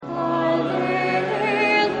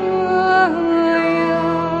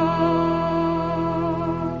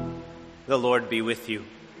Lord be with you.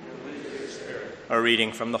 A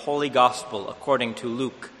reading from the Holy Gospel according to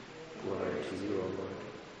Luke. Glory to you, O Lord.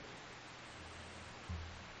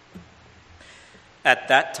 At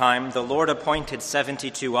that time the Lord appointed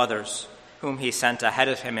 72 others, whom he sent ahead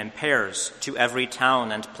of him in pairs to every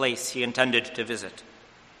town and place he intended to visit.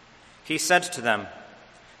 He said to them,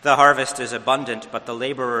 "The harvest is abundant, but the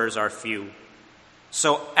laborers are few.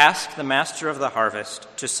 So ask the master of the harvest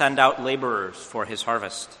to send out laborers for his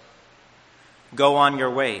harvest. Go on your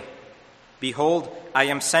way. Behold, I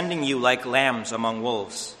am sending you like lambs among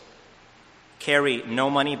wolves. Carry no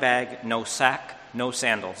money bag, no sack, no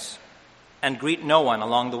sandals, and greet no one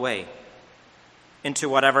along the way. Into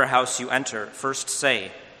whatever house you enter, first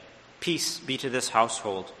say, 'Peace be to this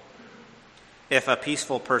household.' If a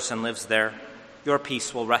peaceful person lives there, your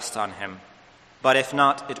peace will rest on him, but if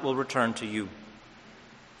not, it will return to you.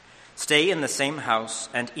 Stay in the same house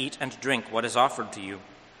and eat and drink what is offered to you,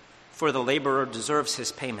 for the laborer deserves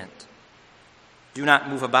his payment. Do not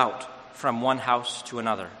move about from one house to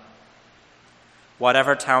another.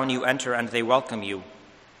 Whatever town you enter and they welcome you,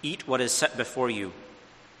 eat what is set before you.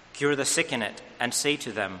 Cure the sick in it and say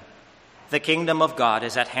to them, 'The kingdom of God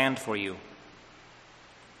is at hand for you.'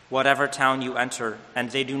 Whatever town you enter and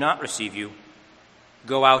they do not receive you,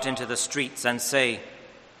 go out into the streets and say,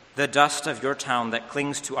 'The dust of your town that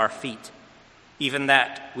clings to our feet, even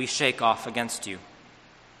that we shake off against you.'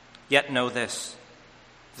 Yet know this,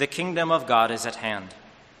 the kingdom of God is at hand.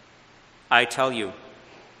 I tell you,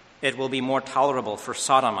 it will be more tolerable for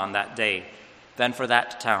Sodom on that day than for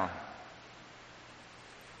that town."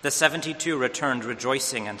 The 72 returned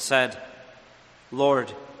rejoicing and said,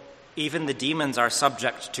 "Lord, even the demons are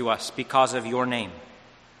subject to us because of your name."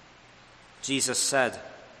 Jesus said,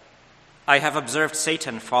 "I have observed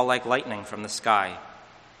Satan fall like lightning from the sky.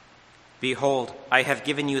 Behold, I have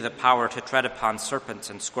given you the power to tread upon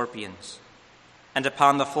serpents and scorpions, and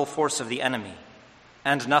upon the full force of the enemy,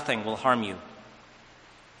 and nothing will harm you.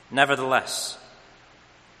 Nevertheless,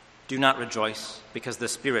 do not rejoice because the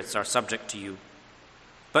spirits are subject to you,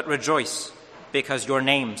 but rejoice because your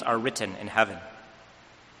names are written in heaven."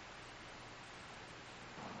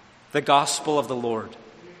 The Gospel of the Lord.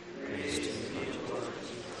 Praise to you.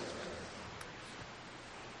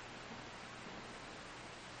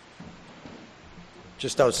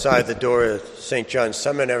 Just outside the door of St. John's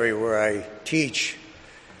Seminary where I teach,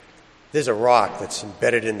 there's a rock that's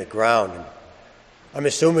embedded in the ground. And I'm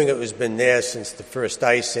assuming it has been there since the first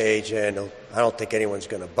ice age, and I don't think anyone's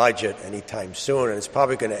going to budge it anytime soon, and it's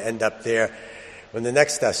probably going to end up there when the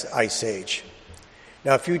next ice age.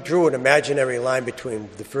 Now, if you drew an imaginary line between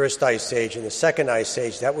the first ice age and the second ice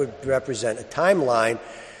age, that would represent a timeline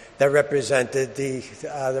that represents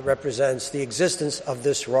the existence of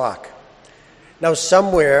this rock. Now,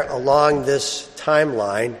 somewhere along this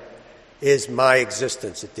timeline is my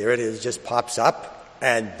existence. There it is, just pops up,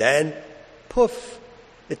 and then, poof,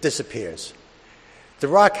 it disappears. The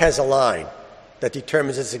rock has a line that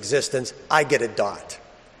determines its existence. I get a dot.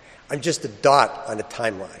 I'm just a dot on a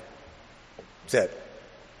timeline. That's it.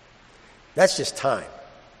 That's just time.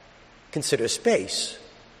 Consider space.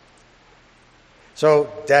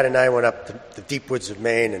 So Dad and I went up to the deep woods of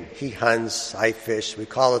Maine, and he hunts, I fish. We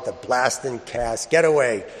call it the blast and cast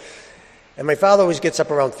getaway. And my father always gets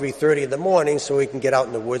up around 3:30 in the morning so he can get out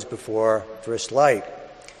in the woods before first light.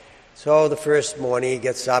 So the first morning he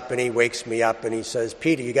gets up and he wakes me up and he says,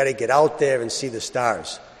 "Peter, you got to get out there and see the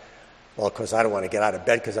stars." Well, of course, I don't want to get out of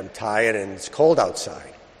bed because I'm tired and it's cold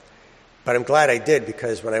outside. But I'm glad I did,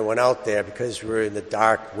 because when I went out there, because we're in the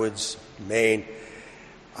dark woods, Maine,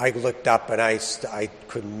 I looked up and I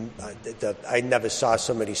never saw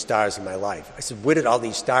so many stars in my life. I said, "Where did all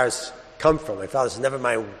these stars come from?" My father said, "Never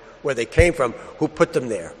mind where they came from, who put them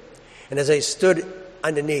there?" And as I stood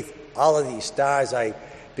underneath all of these stars, I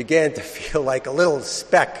began to feel like a little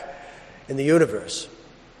speck in the universe.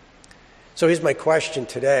 So here's my question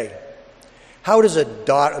today. How does a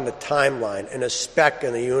dot on the timeline and a speck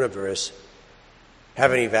in the universe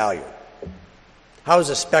have any value? How does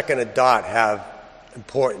a speck and a dot have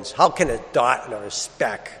importance? How can a dot or a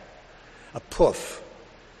speck, a poof,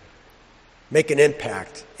 make an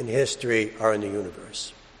impact in history or in the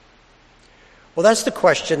universe? Well, that's the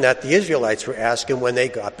question that the Israelites were asking when they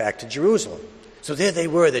got back to Jerusalem. So there they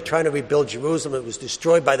were. They're trying to rebuild Jerusalem. It was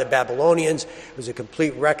destroyed by the Babylonians. It was a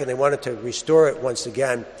complete wreck, and they wanted to restore it once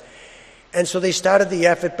again. And so they started the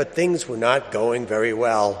effort, but things were not going very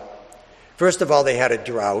well. First of all, they had a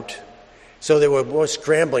drought. So they were more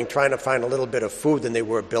scrambling, trying to find a little bit of food than they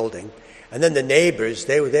were building. And then the neighbors,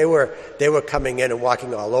 they were coming in and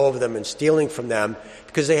walking all over them and stealing from them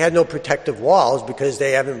because they had no protective walls, because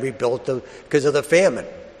they haven't rebuilt because of the famine.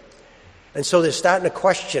 And so they're starting to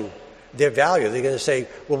question their value. They're going to say,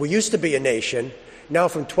 well, we used to be a nation. Now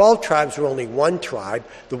from 12 tribes, we're only one tribe.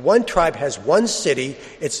 The one tribe has one city.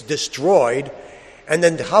 It's destroyed. And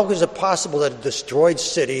then how is it possible that a destroyed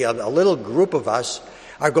city, a little group of us,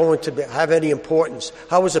 are going to have any importance?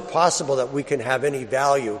 How is it possible that we can have any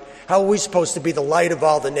value? How are we supposed to be the light of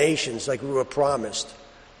all the nations like we were promised?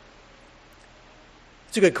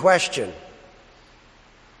 It's a good question.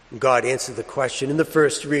 And God answered the question in the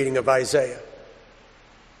first reading of Isaiah.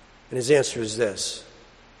 And his answer is this: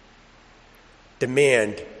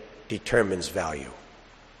 demand determines value.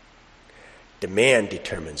 Demand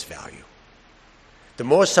determines value. The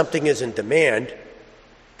more something is in demand,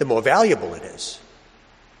 the more valuable it is.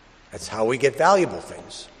 That's how we get valuable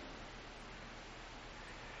things.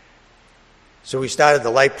 So we started the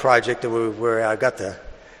light project, and we're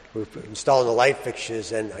installing the light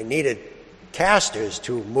fixtures, and I needed casters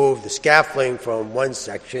to move the scaffolding from one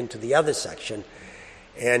section to the other section.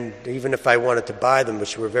 And even if I wanted to buy them,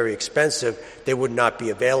 which were very expensive, they would not be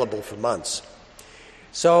available for months.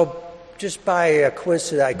 So just by a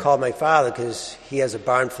coincidence, I called my father because he has a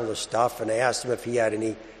barn full of stuff, and I asked him if he had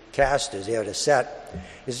any casters. He had a set.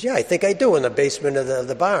 He said, yeah, I think I do, in the basement of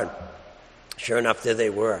the barn. Sure enough, there they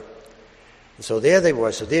were. And so there they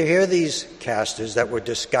were. So here are these casters that were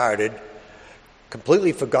discarded,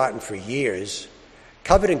 completely forgotten for years,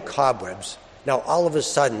 covered in cobwebs. Now, all of a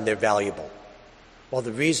sudden, they're valuable. Well,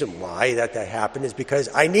 the reason why that happened is because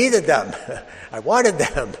I needed them. I wanted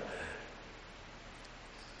them.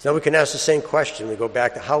 So now we can ask the same question. We go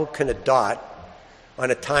back to how can a dot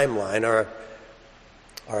on a timeline or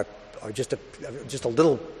just a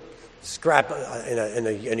little scrap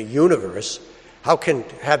in a universe, how can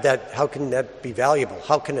that be valuable?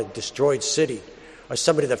 How can a destroyed city or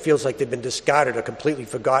somebody that feels like they've been discarded or completely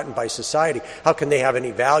forgotten by society, how can they have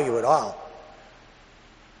any value at all?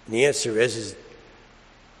 And the answer is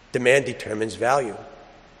demand determines value.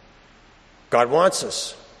 God wants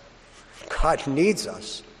us. God needs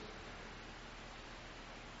us.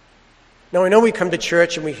 Now, I know we come to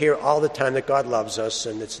church and we hear all the time that God loves us,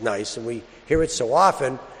 and it's nice, and we hear it so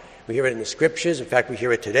often. We hear it in the scriptures. In fact, we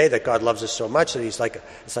hear it today that God loves us so much that it's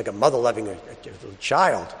like a mother loving a little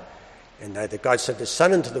child. And that God sent His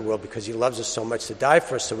Son into the world because He loves us so much to die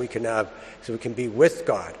for us so we can be with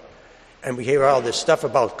God. And we hear all this stuff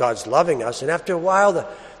about God's loving us, and after a while,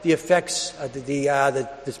 the effects,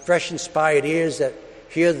 the fresh inspired ears that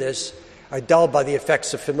hear this are dulled by the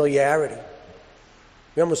effects of familiarity.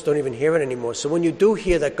 We almost don't even hear it anymore. So when you do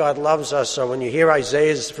hear that God loves us, or when you hear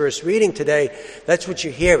Isaiah's first reading today, that's what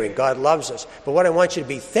you're hearing. God loves us. But what I want you to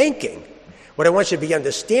be thinking, what I want you to be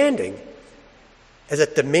understanding, is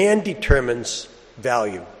that demand determines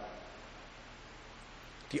value.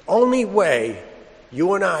 The only way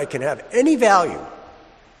you and I can have any value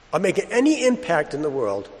or make any impact in the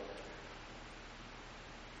world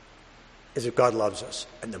is if God loves us.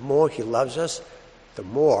 And the more He loves us, the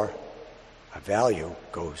more our value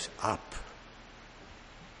goes up.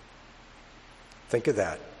 Think of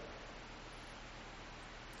that.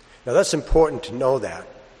 Now that's important to know that,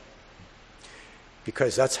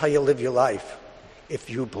 because that's how you live your life. If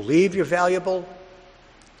you believe you're valuable,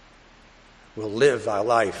 we'll live our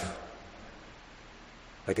life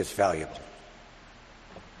like it's valuable.